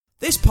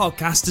This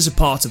podcast is a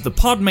part of the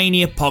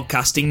Podmania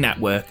podcasting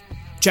network.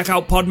 Check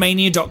out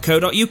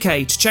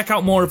podmania.co.uk to check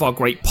out more of our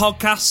great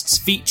podcasts,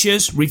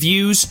 features,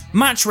 reviews,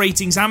 match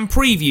ratings and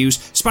previews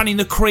spanning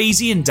the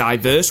crazy and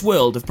diverse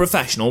world of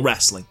professional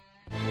wrestling.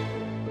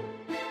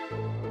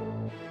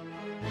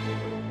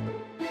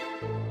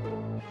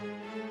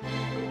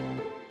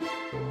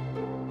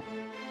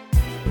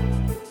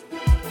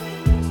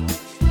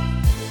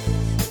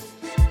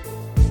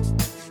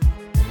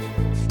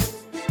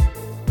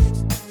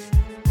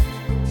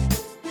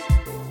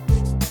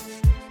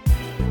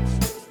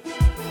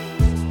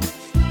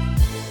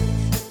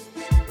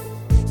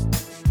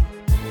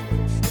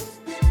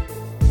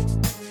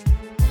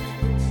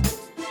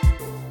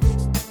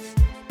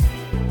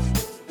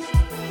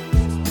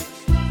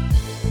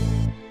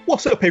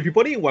 What's up,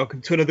 everybody, and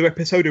welcome to another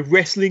episode of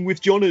Wrestling with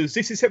Johners.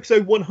 This is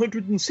episode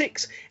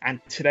 106, and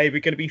today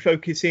we're going to be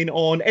focusing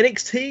on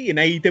NXT and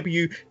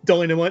AEW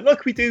Dynamite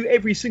like we do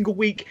every single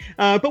week,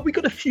 but we've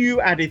got a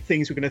few added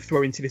things we're going to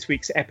throw into this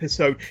week's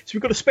episode. So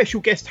we've got a special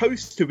guest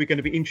host who we're going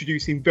to be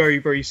introducing very,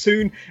 very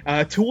soon.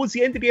 Towards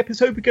the end of the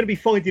episode, we're going to be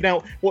finding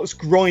out what's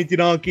grinding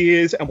our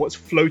gears and what's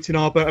floating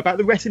our boat about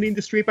the wrestling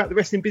industry, about the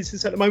wrestling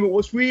business at the moment,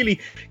 what's really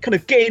kind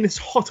of getting us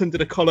hot under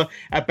the collar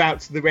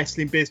about the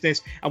wrestling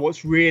business, and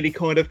what's really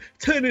kind of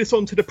turning us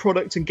on to the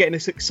product and getting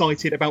us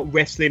excited about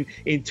wrestling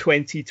in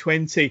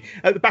 2020.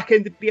 At the back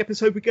end of the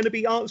episode, we're going to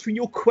be answering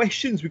your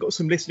questions. We've got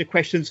some listener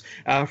questions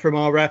from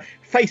our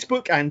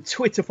Facebook and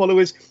Twitter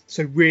followers,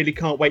 so really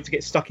can't wait to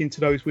get stuck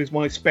into those with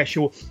my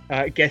special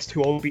guest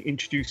who I'll be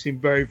introducing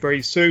very,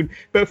 very soon.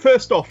 But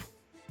first off,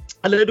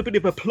 a little bit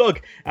of a plug,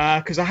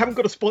 because I haven't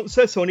got a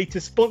sponsor, so I need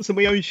to sponsor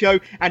my own show,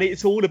 and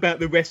it's all about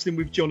the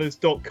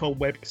WrestlingWithJohners.com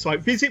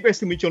website. Visit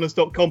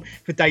WrestlingWithJohners.com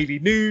for daily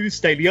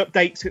news, daily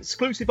updates,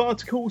 exclusive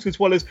articles,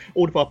 as well as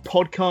all of our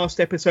podcast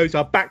episodes,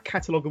 our back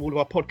catalogue of all of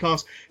our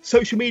podcasts,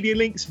 social media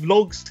links,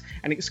 vlogs,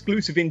 and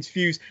exclusive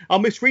interviews. Our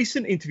most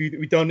recent interview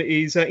that we've done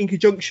is in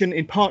conjunction,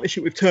 in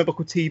partnership with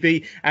Turnbuckle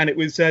TV, and it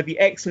was the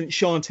excellent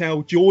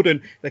Chantel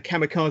Jordan, the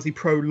Kamikaze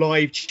Pro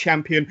Live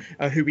champion,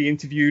 who we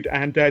interviewed,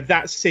 and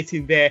that's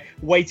sitting there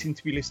waiting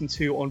to be listened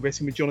to on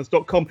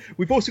WrestlingWithJohners.com.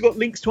 We've also got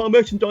links to our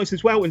merchandise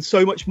as well, and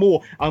so much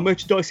more. Our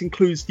merchandise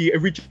includes the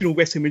original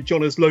Wrestling with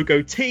Johners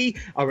logo tee,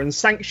 our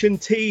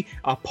unsanctioned tee,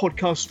 our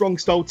podcast Strong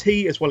Style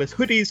tee, as well as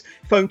hoodies,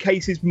 phone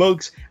cases,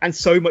 mugs, and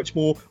so much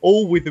more,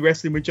 all with the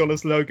Wrestling with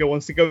Johners logo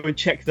on. So go and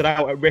check that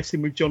out at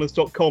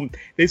WrestlingWithJohners.com.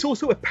 There's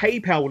also a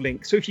PayPal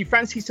link, so if you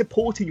fancy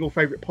supporting your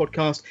favourite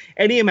podcast,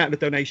 any amount of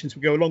donations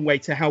will go a long way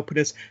to helping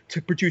us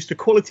to produce the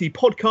quality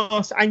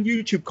podcast and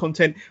YouTube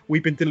content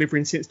we've been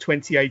delivering since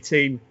 2018.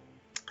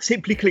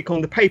 Simply click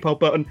on the PayPal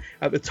button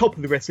at the top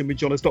of the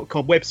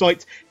WrestlingWithJohners.com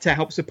website to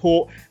help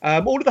support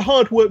all of the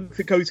hard work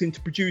that goes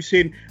into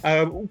producing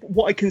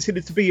what I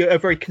consider to be a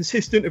very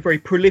consistent, a very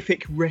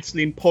prolific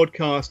wrestling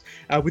podcast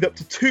with up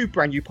to 2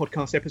 brand new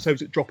podcast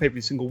episodes that drop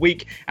every single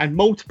week and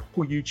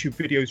multiple YouTube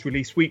videos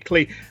released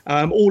weekly,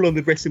 all on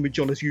the Wrestling with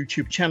Johners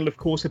YouTube channel, of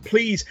course. So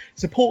please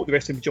support the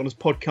Wrestling with Johners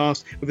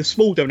podcast with a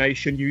small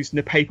donation using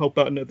the PayPal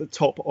button at the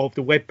top of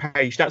the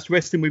webpage. That's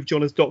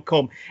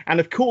WrestlingWithJohners.com. And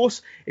of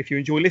course, if you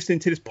enjoy listening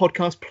to this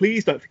podcast,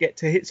 please don't forget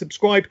to hit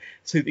subscribe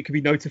so that you can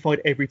be notified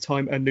every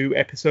time a new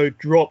episode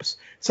drops.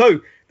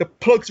 So the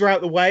plugs are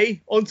out the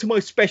way. On to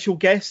my special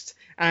guest,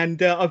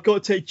 and I've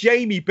got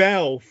Jamie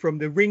Bell from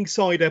the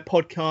Ringsider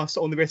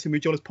podcast on the Wrestling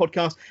with Johners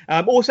podcast.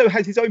 Also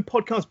has his own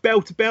podcast,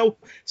 Bell to Bell.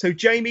 So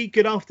Jamie,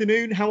 good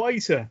afternoon. How are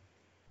you, sir?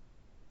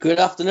 Good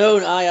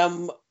afternoon. I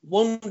am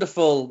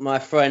wonderful, my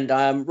friend.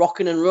 I am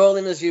rocking and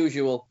rolling as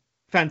usual.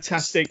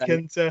 Fantastic.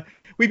 And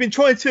we've been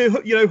trying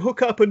to,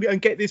 hook up and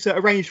get this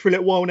arranged for a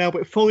little while now,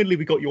 but finally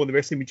we got you on the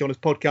Wrestling with Johners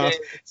podcast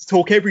to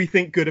talk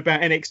everything good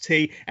about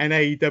NXT and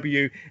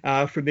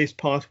AEW from this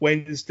past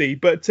Wednesday.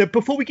 But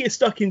before we get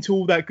stuck into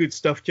all that good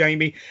stuff,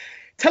 Jamie,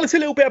 tell us a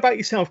little bit about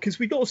yourself, because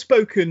we've not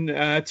spoken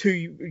to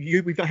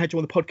you. We've not had you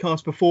on the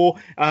podcast before.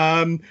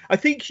 I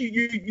think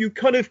you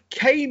kind of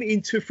came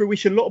into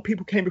fruition. A lot of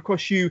people came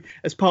across you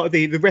as part of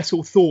the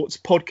Wrestle Thoughts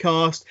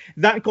podcast.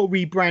 That got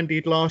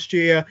rebranded last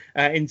year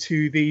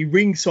into the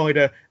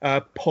Ringsider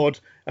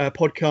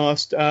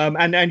podcast.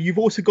 And you've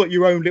also got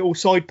your own little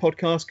side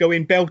podcast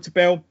going, Bell to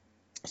Bell.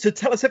 So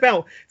tell us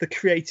about the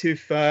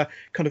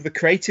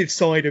creative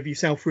side of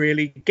yourself,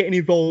 really getting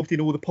involved in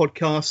all the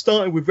podcasts,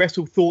 starting with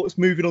Wrestle Thoughts,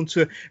 moving on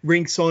to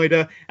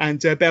Ringsider and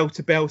Bell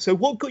to Bell. So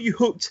what got you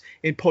hooked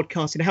in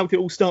podcasting? How did it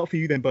all start for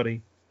you then,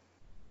 buddy?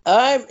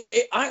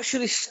 It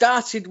actually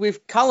started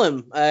with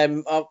Callum,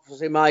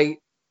 obviously my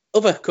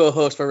other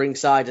co-host for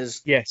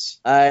Ringsiders. Yes.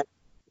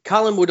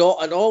 Callum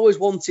had always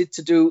wanted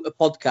to do a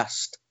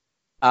podcast,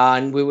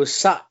 and we were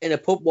sat in a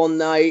pub one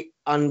night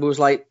and we was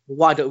like,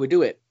 why don't we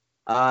do it?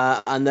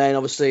 And then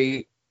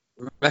obviously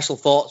Wrestle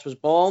Thoughts was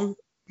born.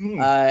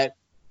 Then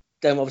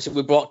obviously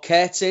we brought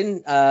Kate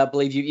in. I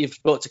believe you've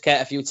spoke to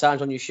Kate a few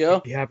times on your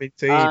show. Yeah, indeed,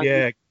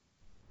 yeah.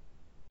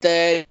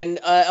 Then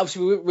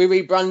obviously we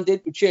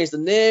rebranded, we changed the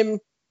name,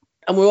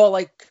 and we were all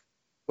like,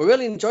 we're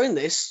really enjoying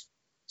this,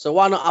 so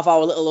why not have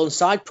our little own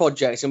side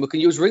projects, and we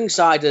can use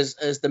Ringside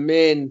as the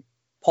main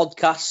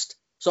podcast,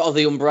 sort of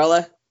the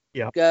umbrella,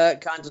 kind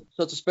of,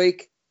 so to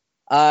speak.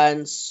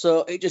 And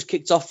so it just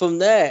kicked off from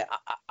there.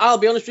 I'll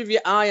be honest with you,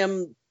 I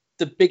am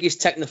the biggest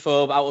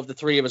technophobe out of the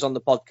three of us on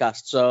the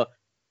podcast. So,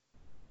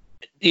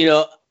 you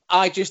know,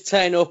 I just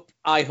turn up,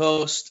 I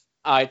host,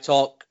 I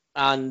talk,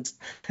 and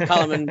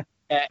Callum and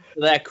to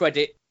their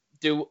credit,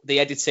 do the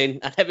editing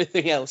and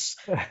everything else.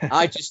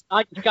 I just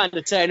kind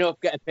of turn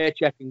up, get a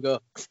paycheck, and go.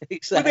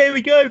 Well, there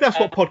we go. That's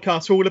what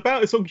podcasts are all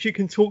about. As long as you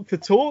can talk the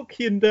talk,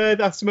 and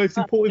that's the most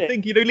important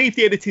thing. You know, leave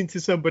the editing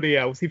to somebody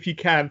else if you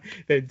can.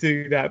 Then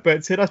do that.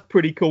 But that's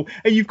pretty cool.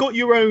 And you've got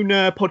your own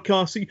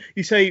podcast.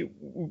 You say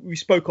we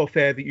spoke off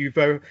there that you've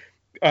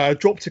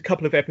dropped a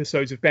couple of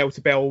episodes of Bell to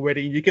Bell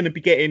already. You're going to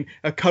be getting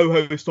a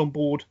co-host on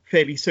board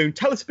fairly soon.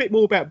 Tell us a bit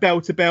more about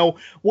Bell to Bell.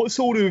 What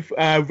sort of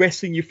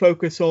wrestling you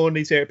focus on?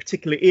 Is there a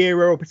particular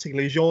era or a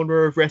particular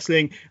genre of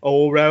wrestling?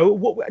 Or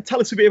tell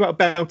us a bit about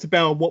Bell to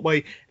Bell and what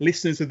my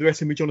listeners of the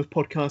Wrestling with Jonas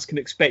podcast can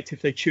expect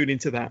if they tune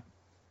into that.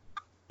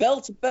 Bell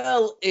to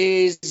Bell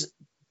is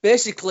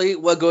basically,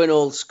 we're going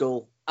old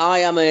school. I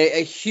am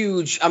a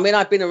huge... I mean,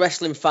 I've been a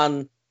wrestling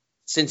fan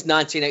since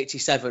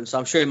 1987, so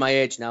I'm showing my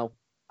age now.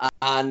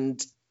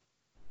 And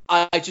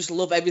I just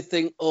love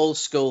everything old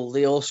school,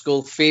 the old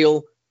school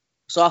feel.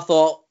 So I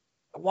thought,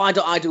 why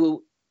don't I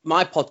do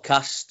my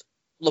podcast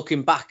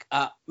looking back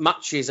at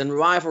matches and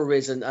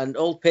rivalries and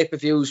old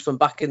pay-per-views from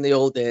back in the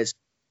old days?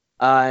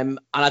 And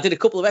I did a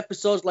couple of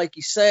episodes, like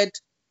you said,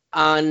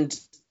 and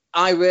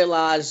I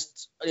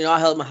realised, you know, I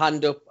held my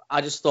hand up.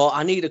 I just thought,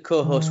 I need a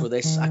co-host with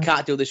this. I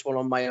can't do this one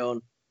on my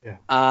own. Yeah.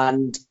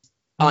 And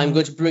I'm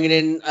going to bring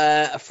in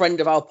a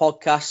friend of our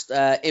podcast,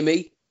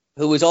 Imi,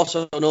 who is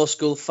also an old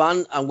school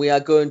fan, and we are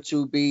going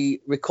to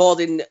be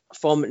recording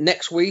from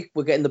next week.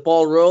 We're getting the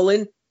ball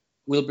rolling.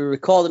 We'll be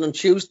recording on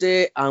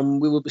Tuesday, and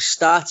we will be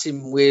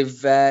starting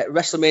with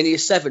WrestleMania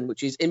 7,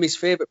 which is Imi's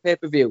favourite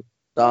pay-per-view.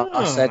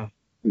 I said.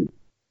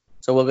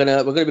 So we're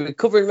gonna be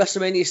covering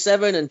WrestleMania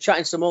 7 and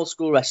chatting some old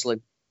school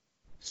wrestling.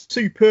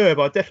 Superb.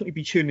 I'll definitely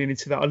be tuning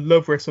into that. I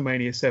love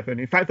WrestleMania 7.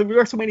 In fact, the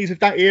WrestleManias of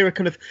that era,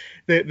 kind of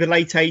the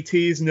late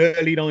 80s and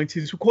early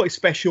 90s, were quite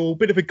special.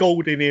 Bit of a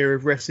golden era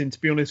of wrestling, to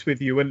be honest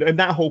with you. And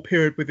that whole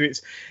period, whether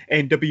it's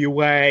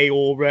NWA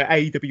or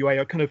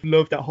AWA, I kind of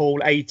love that whole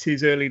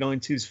 80s, early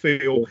 90s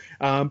feel.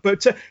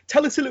 But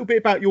tell us a little bit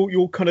about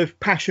your kind of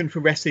passion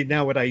for wrestling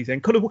nowadays.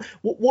 And kind of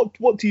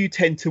what do you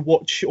tend to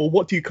watch, or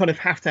what do you kind of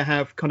have to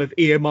have kind of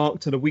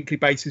earmarked on a weekly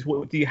basis?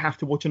 What do you have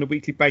to watch on a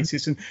weekly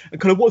basis? And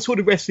kind of what sort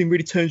of wrestling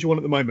really turns you on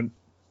at the moment?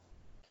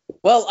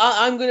 Well,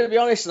 I'm going to be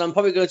honest, and I'm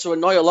probably going to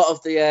annoy a lot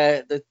of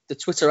the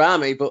Twitter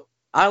army, but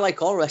I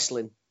like all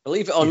wrestling.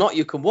 Believe it or not,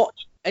 you can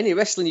watch any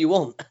wrestling you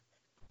want.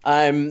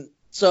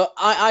 So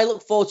I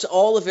look forward to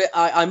all of it.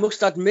 I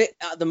must admit,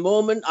 at the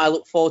moment, I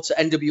look forward to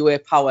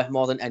NWA Power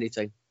more than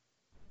anything.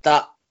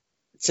 That,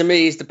 to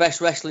me, is the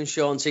best wrestling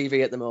show on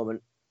TV at the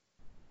moment.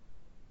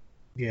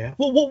 Yeah.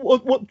 Well,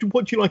 what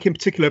do you like in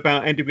particular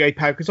about NWA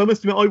Power? Because I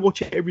must admit, I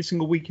watch it every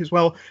single week as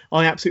well.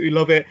 I absolutely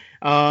love it.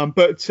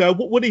 But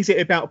what is it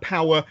about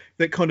Power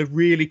that kind of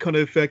really kind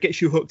of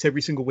gets you hooked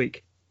every single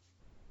week?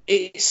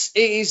 It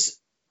is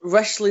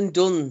wrestling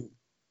done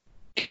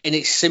in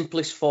its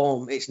simplest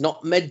form. It's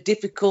not made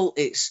difficult.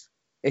 It's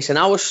an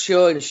hour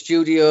show in a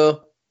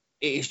studio.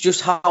 It's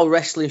just how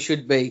wrestling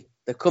should be.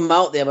 They come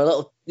out, they have a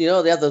little, they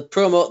have the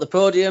promo at the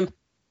podium,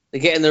 they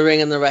get in the ring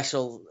and they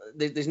wrestle.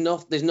 There's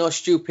no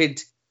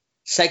stupid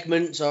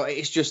segments, or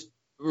it's just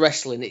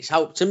wrestling. It's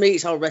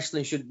how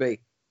wrestling should be.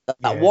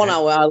 That 1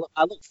 hour,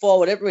 I look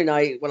forward every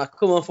night when I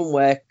come home from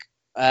work,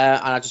 and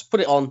I just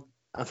put it on,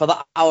 and for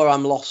that hour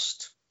I'm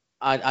lost.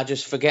 I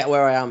just forget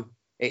where I am.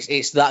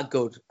 It's that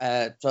good.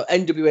 So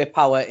NWA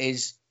Power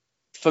is,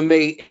 for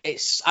me,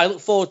 I look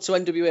forward to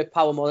NWA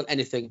Power more than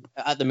anything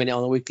at the minute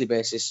on a weekly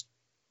basis.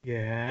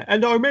 Yeah,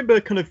 and I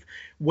remember kind of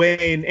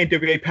when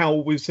NWA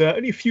Power was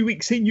only a few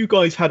weeks in, you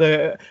guys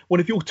had one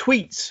of your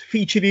tweets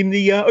featured in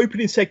the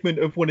opening segment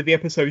of one of the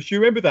episodes. Do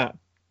you remember that?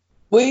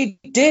 We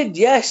did,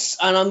 yes,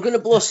 and I'm going to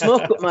blow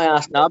smoke up my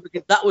ass now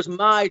because that was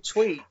my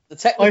tweet.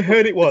 I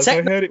heard it was.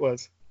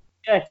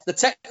 Yeah, the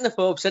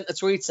technophobe sent the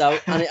tweet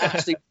out, and it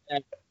actually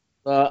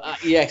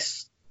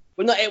yes.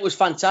 But no, it was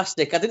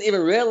fantastic. I didn't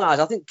even realise.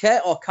 I think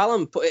Kurt or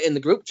Callum put it in the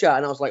group chat,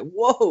 and I was like,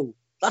 whoa,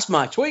 that's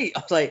my tweet.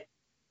 I was like,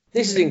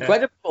 this is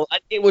incredible.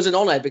 And it was an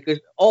honour because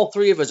all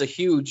three of us are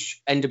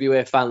huge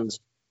NWA fans.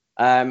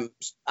 And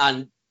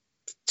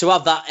to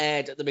have that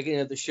aired at the beginning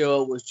of the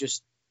show was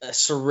just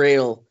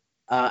surreal.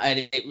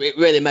 And it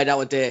really made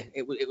our day.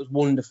 It was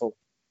wonderful.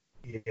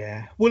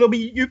 Yeah. Well, I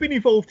mean, you've been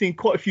involved in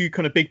quite a few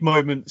kind of big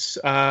moments.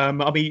 I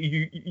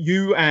mean,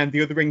 you and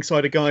the other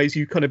Ringsider guys,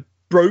 you kind of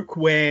broke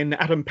when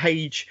Adam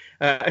Page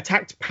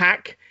attacked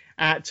Pac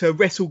at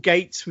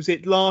WrestleGate. Was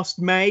it last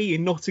May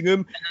in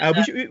Nottingham?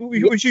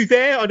 Was you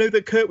there? I know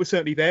that Kurt was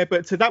certainly there,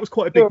 but that was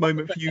quite a big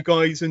moment for you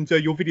guys, and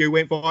your video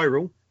went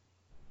viral.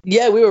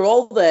 Yeah, we were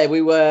all there.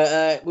 We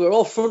were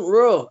all front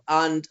row,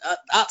 and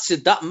at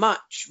that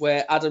match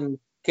where Adam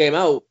came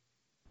out,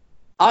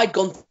 I'd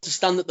gone to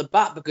stand at the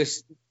back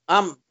because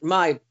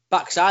my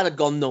backside had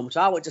gone numb,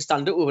 so I went to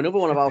stand up with another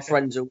one of our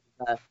friends who was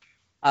there.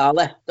 I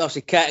left.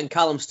 Obviously, Kurt and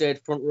Callum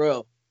stayed front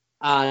row,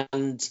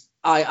 and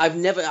I've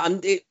never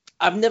heard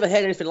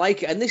anything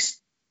like it. And this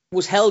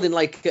was held in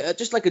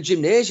just like a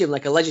gymnasium,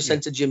 like a leisure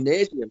centre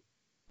gymnasium,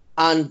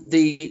 and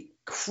the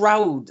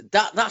crowd.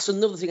 That's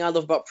another thing I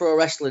love about pro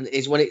wrestling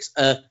is when it's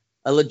a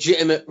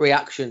legitimate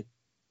reaction.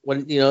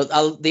 When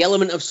the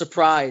element of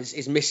surprise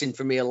is missing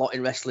for me a lot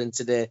in wrestling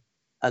today,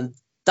 and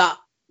that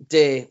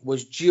day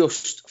was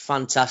just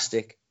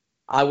fantastic.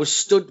 I was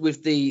stood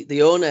with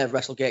the owner of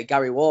WrestleGate,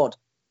 Gary Ward,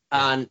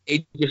 and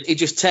he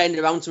just turned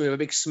around to me with a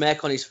big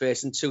smirk on his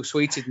face and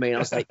two-sweeted me, and I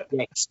was like,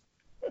 yes,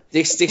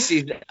 this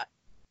is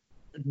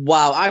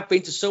wow. I've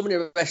been to so many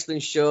wrestling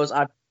shows.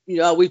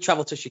 We've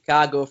travelled to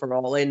Chicago for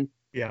All In,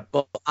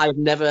 but I've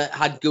never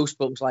had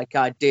goosebumps like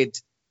I did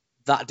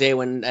that day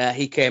when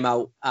he came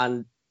out,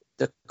 and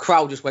the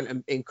crowd just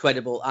went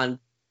incredible. And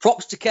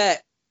props to Kurt.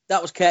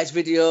 That was Kurt's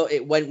video.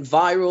 It went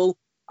viral.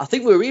 I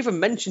think we were even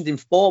mentioned in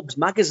Forbes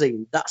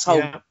magazine. That's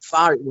how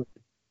far it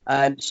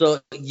went. So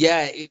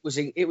yeah, it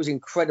was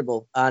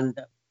incredible, and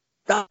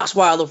that's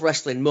why I love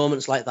wrestling.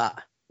 Moments like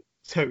that.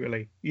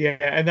 Totally, yeah,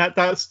 and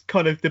that's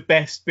kind of the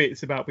best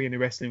bits about being a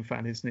wrestling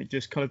fan, isn't it?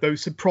 Just kind of those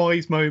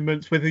surprise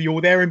moments, whether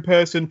you're there in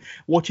person,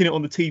 watching it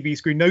on the TV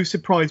screen, those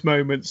surprise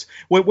moments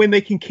when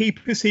they can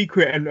keep a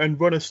secret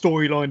and run a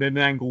storyline and an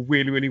angle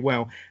really, really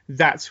well.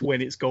 That's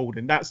when it's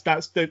golden. That's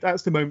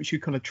the moments you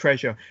kind of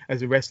treasure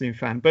as a wrestling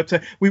fan. But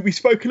we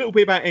spoke a little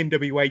bit about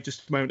NWA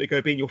just a moment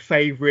ago being your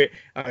favourite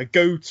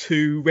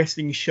go-to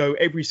wrestling show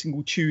every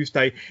single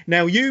Tuesday.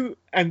 Now you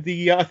and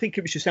I think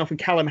it was yourself and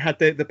Callum had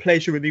the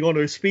pleasure and the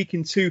honour of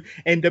speaking to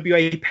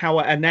NWA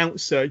Power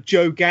announcer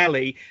Joe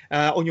Galley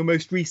on your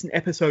most recent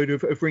episode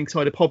of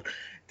Ringsider Pod.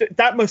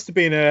 That must have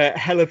been a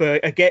hell of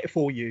a get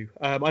for you.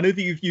 I know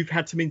that you've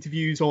had some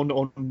interviews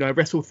on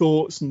Wrestle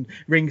Thoughts and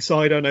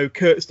Ringside. I know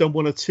Kurt's done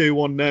one or two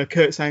on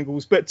Kurt's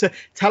angles, but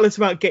tell us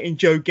about getting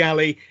Joe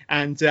Galley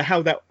and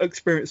how that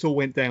experience all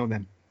went down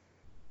then.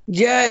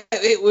 Yeah,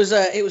 it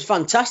was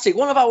fantastic.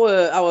 One of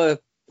our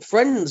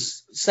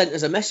friends sent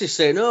us a message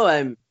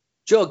saying,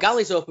 Joe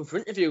Galley's open for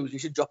interviews, you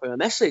should drop him a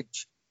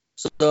message.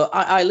 So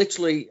I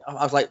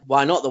was like,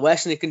 why not? The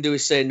worst thing he can do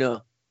is say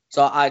no.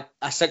 So I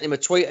sent him a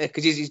tweet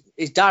because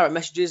his direct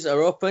messages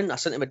are open. I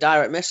sent him a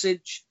direct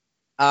message,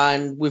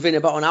 and within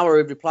about an hour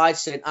he replied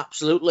saying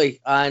absolutely.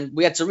 And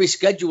we had to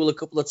reschedule a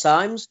couple of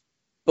times,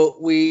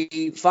 but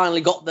we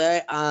finally got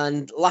there.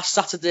 And last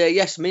Saturday,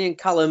 yes, me and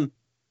Callum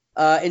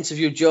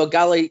interviewed Joe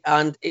Galley,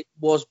 and it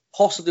was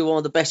possibly one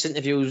of the best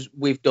interviews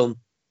we've done.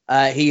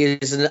 He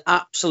is an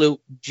absolute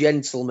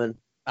gentleman,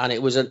 and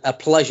it was a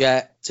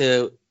pleasure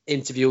to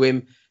interview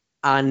him,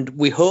 and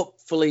we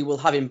hopefully will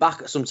have him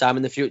back at some time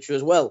in the future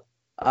as well.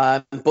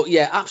 But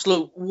yeah,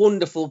 absolute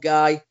wonderful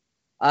guy.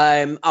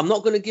 I'm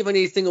not going to give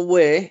anything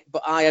away,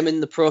 but I am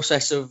in the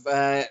process of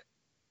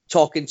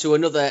talking to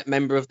another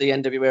member of the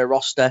NWA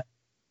roster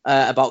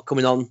about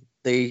coming on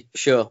the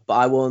show, but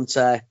I won't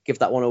give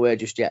that one away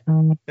just yet.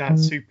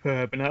 That's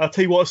superb, and I'll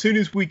tell you what, as soon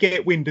as we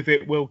get wind of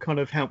it, we'll kind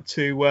of help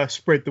to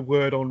spread the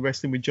word on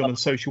Wrestling with John on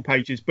social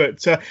pages.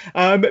 But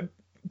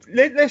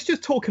let's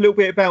just talk a little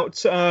bit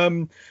about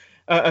AWA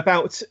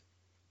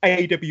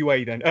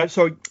then.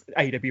 Sorry,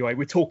 AWA.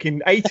 We're talking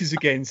 80s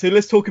again. So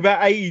let's talk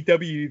about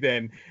AEW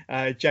then,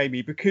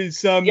 Jamie,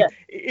 because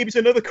it was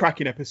another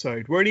cracking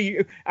episode. We're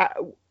only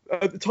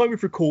at the time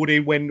of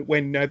recording,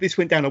 when this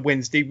went down on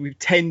Wednesday, we're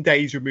 10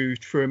 days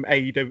removed from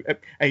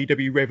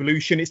AEW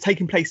Revolution. It's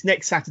taking place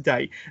next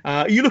Saturday.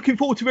 Are you looking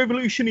forward to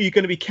Revolution? Are you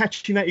going to be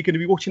catching that? Are you going to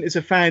be watching it as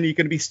a fan? Are you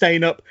going to be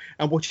staying up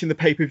and watching the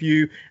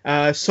pay-per-view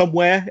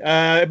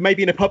somewhere?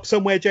 Maybe in a pub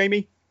somewhere,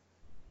 Jamie?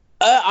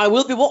 I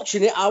will be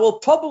watching it. I will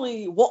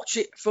probably watch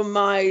it from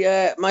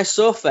my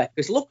sofa,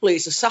 because luckily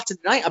it's a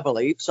Saturday night, I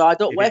believe, so I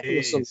don't work on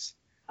the Sunday.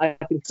 I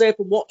can stay up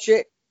and watch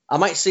it. I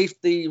might see if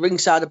the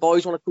Ringsider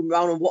boys want to come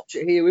round and watch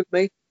it here with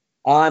me.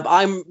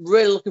 I'm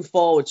really looking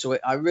forward to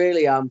it. I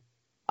really am.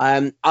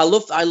 I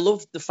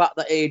love the fact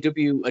that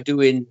AEW are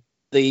doing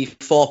the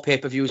 4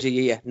 pay-per-views a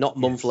year, not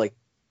monthly.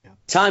 Yeah.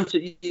 Time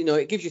to,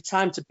 it gives you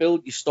time to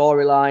build your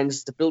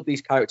storylines, to build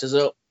these characters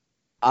up.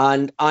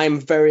 And I'm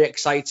very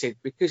excited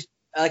because,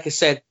 like I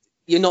said,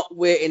 you're not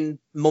waiting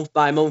month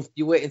by month.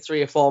 You're waiting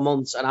 3 or 4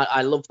 months, and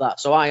I love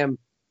that. So I am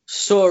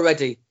so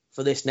ready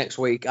for this next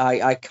week.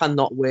 I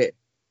cannot wait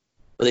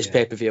for this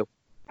pay-per-view.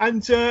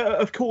 And,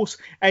 of course,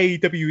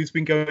 AEW has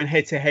been going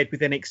head-to-head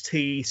with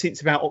NXT since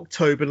about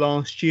October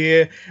last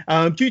year.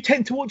 Do you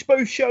tend to watch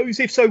both shows?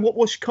 If so,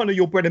 what's kind of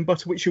your bread and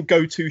butter? Which your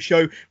go-to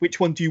show? Which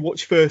one do you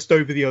watch first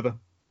over the other?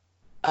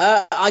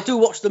 I do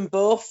watch them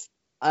both.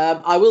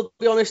 I will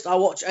be honest, I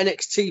watch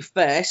NXT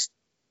first,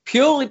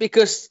 purely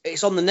because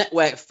it's on the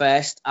network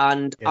first,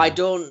 and I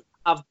don't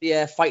have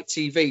the Fight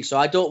TV, so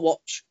I don't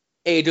watch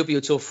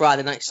AEW till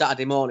Friday night,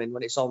 Saturday morning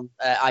when it's on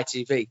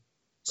ITV.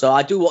 So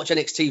I do watch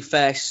NXT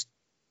first.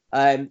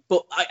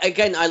 But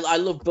I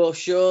love both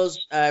shows,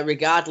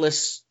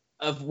 regardless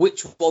of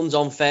which one's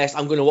on first.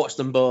 I'm going to watch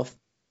them both.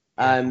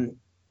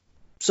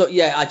 So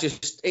yeah,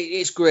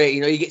 it's great.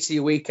 You get to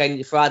your weekend,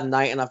 your Friday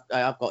night, and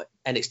I've got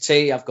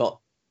NXT, I've got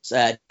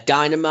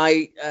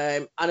Dynamite,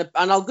 and I'm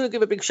going to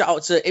give a big shout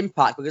out to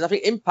Impact, because I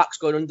think Impact's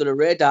going under the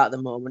radar at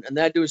the moment, and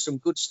they're doing some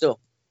good stuff.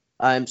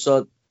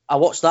 So I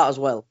watched that as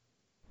well.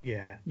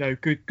 Yeah, no,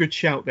 good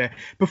shout there.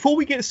 Before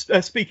we get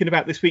speaking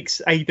about this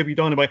week's AEW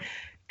Dynamite,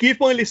 give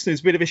my listeners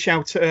a bit of a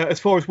shout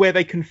as far as where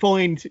they can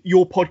find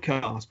your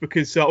podcast,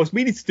 because I was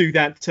meaning to do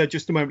that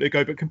just a moment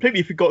ago, but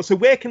completely forgot. So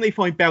where can they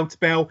find Bell to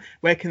Bell?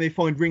 Where can they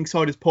find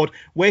Ringsiders Pod?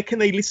 Where can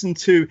they listen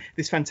to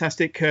this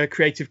fantastic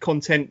creative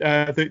content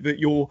that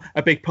you're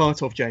a big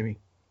part of, Jamie?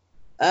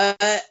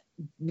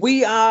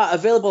 We are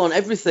available on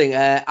everything: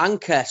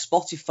 Anchor,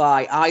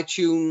 Spotify,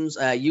 iTunes,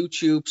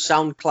 YouTube,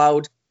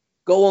 SoundCloud.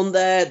 Go on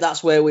there.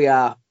 That's where we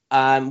are.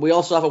 We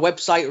also have a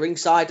website,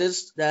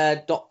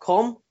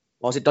 ringsiders.com.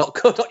 Or is it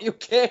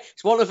 .co.uk?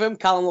 It's one of them.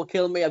 Callum will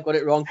kill me. I've got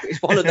it wrong.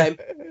 It's one of them.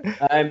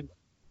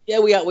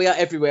 Yeah, we are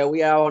everywhere.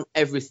 We are on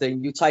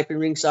everything. You type in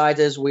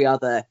Ringsiders, we are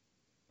there.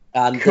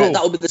 And cool.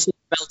 That will be the same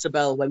bell to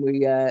bell when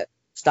we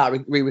start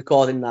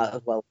re-recording that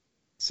as well.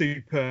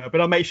 Super.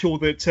 But I'll make sure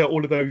that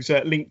all of those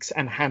links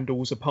and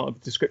handles are part of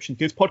the description to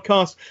this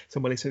podcast. So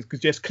my listeners could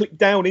just click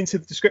down into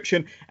the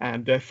description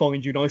and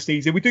find you nice and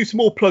easy. We do some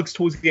more plugs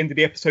towards the end of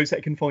the episode, so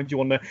they can find you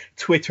on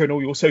Twitter and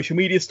all your social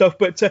media stuff.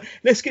 But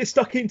let's get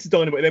stuck into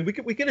Dynamite then.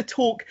 We're going to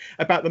talk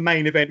about the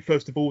main event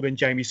first of all then,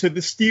 Jamie. So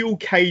the steel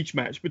cage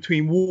match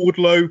between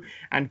Wardlow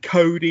and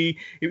Cody.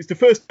 It was the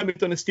first time we've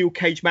done a steel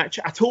cage match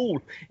at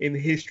all in the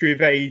history of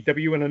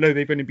AEW. And I know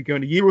they've only been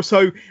going a year or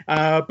so.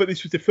 But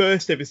this was the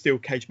first ever steel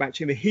cage match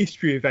in the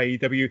history of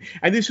AEW,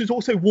 and this was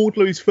also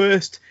Wardlow's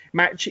first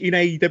match in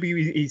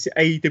AEW, his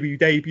AEW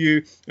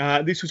debut.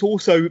 This was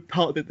also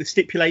part of the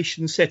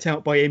stipulations set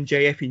out by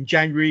MJF in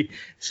January.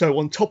 So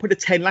on top of the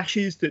 10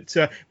 lashes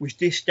that was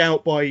dished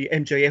out by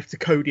MJF to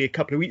Cody a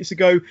couple of weeks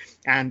ago,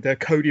 and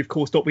Cody of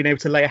course not being able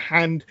to lay a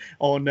hand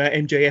on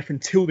MJF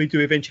until they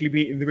do eventually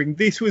meet in the ring,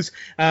 this was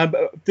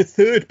the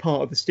third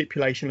part of the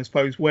stipulation, I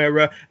suppose,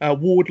 where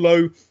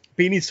Wardlow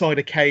being inside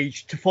a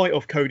cage to fight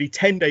off Cody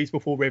 10 days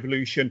before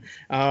Revolution.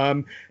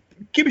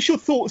 Give us your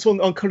thoughts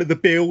on kind of the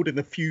build and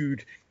the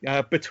feud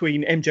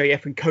between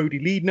MJF and Cody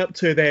leading up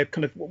to their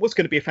kind of what's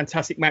going to be a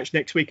fantastic match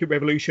next week at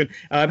Revolution.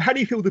 How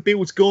do you feel the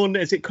build's gone?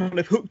 Has it kind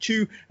of hooked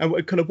you?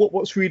 And kind of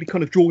what's really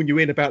kind of drawing you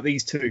in about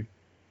these two?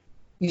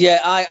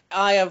 Yeah,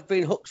 I have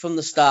been hooked from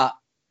the start.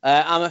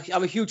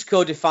 I'm a huge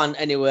Cody fan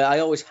anyway. I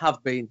always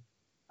have been.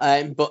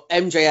 But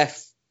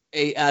MJF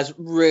has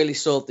really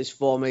sold this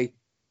for me.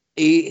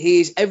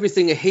 He's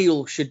everything a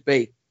heel should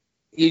be.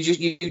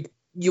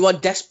 You are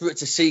desperate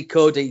to see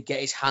Cody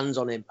get his hands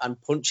on him and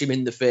punch him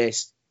in the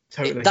face.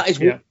 Totally. That is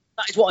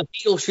what a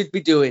heel should be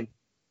doing,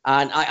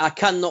 and I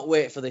cannot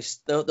wait for this.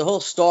 The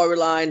whole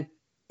storyline,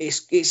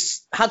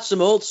 it's had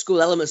some old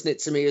school elements in it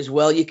to me as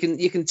well. You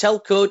can tell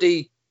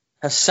Cody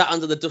has sat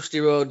under the Dusty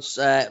Rhodes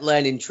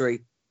learning tree,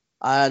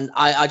 and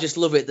I just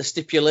love it. The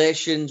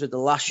stipulations with the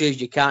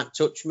lashes, you can't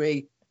touch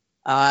me.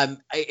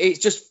 It's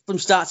just from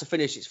start to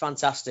finish, it's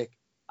fantastic.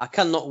 I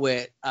cannot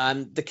wait.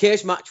 The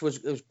cage match was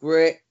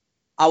great.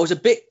 I was a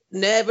bit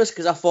nervous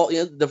because I thought,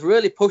 they've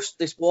really pushed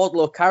this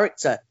Wardlow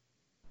character.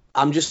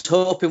 I'm just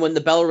hoping when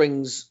the bell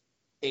rings,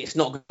 it's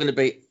not going to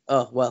be,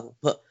 oh, well.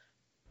 But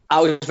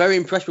I was very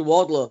impressed with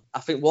Wardlow. I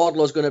think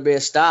Wardlow's going to be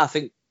a star. I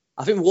think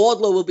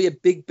Wardlow will be a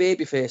big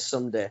babyface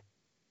someday.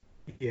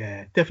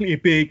 Yeah, definitely a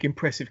big,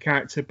 impressive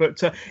character.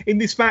 But in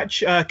this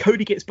match,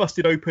 Cody gets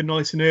busted open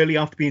nice and early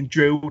after being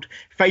drilled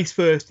face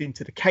first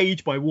into the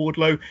cage by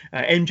Wardlow.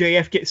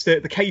 MJF gets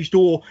the cage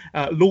door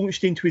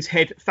launched into his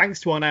head thanks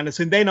to Arn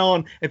Anderson. Then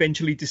Arn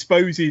eventually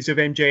disposes of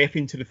MJF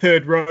into the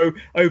third row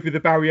over the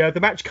barrier.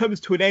 The match comes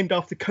to an end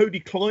after Cody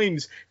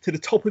climbs to the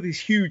top of this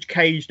huge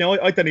cage. Now,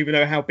 I don't even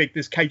know how big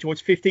this cage was,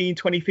 15,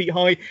 20 feet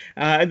high.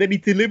 And then he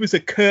delivers a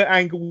Kurt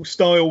Angle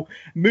style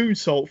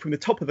moonsault from the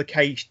top of the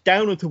cage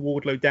down onto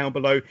Wardlow down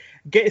below,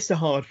 gets the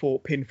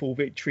hard-fought pinfall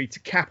victory to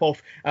cap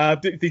off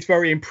this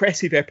very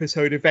impressive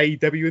episode of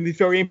AEW and this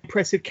very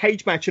impressive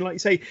cage match. And like you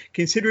say,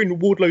 considering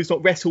Wardlow's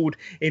not wrestled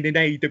in an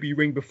AEW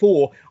ring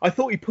before, I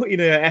thought he put in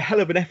a hell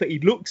of an effort. He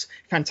looks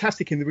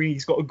fantastic in the ring.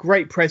 He's got a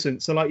great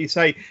presence. So like you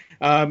say,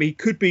 he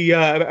could be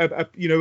a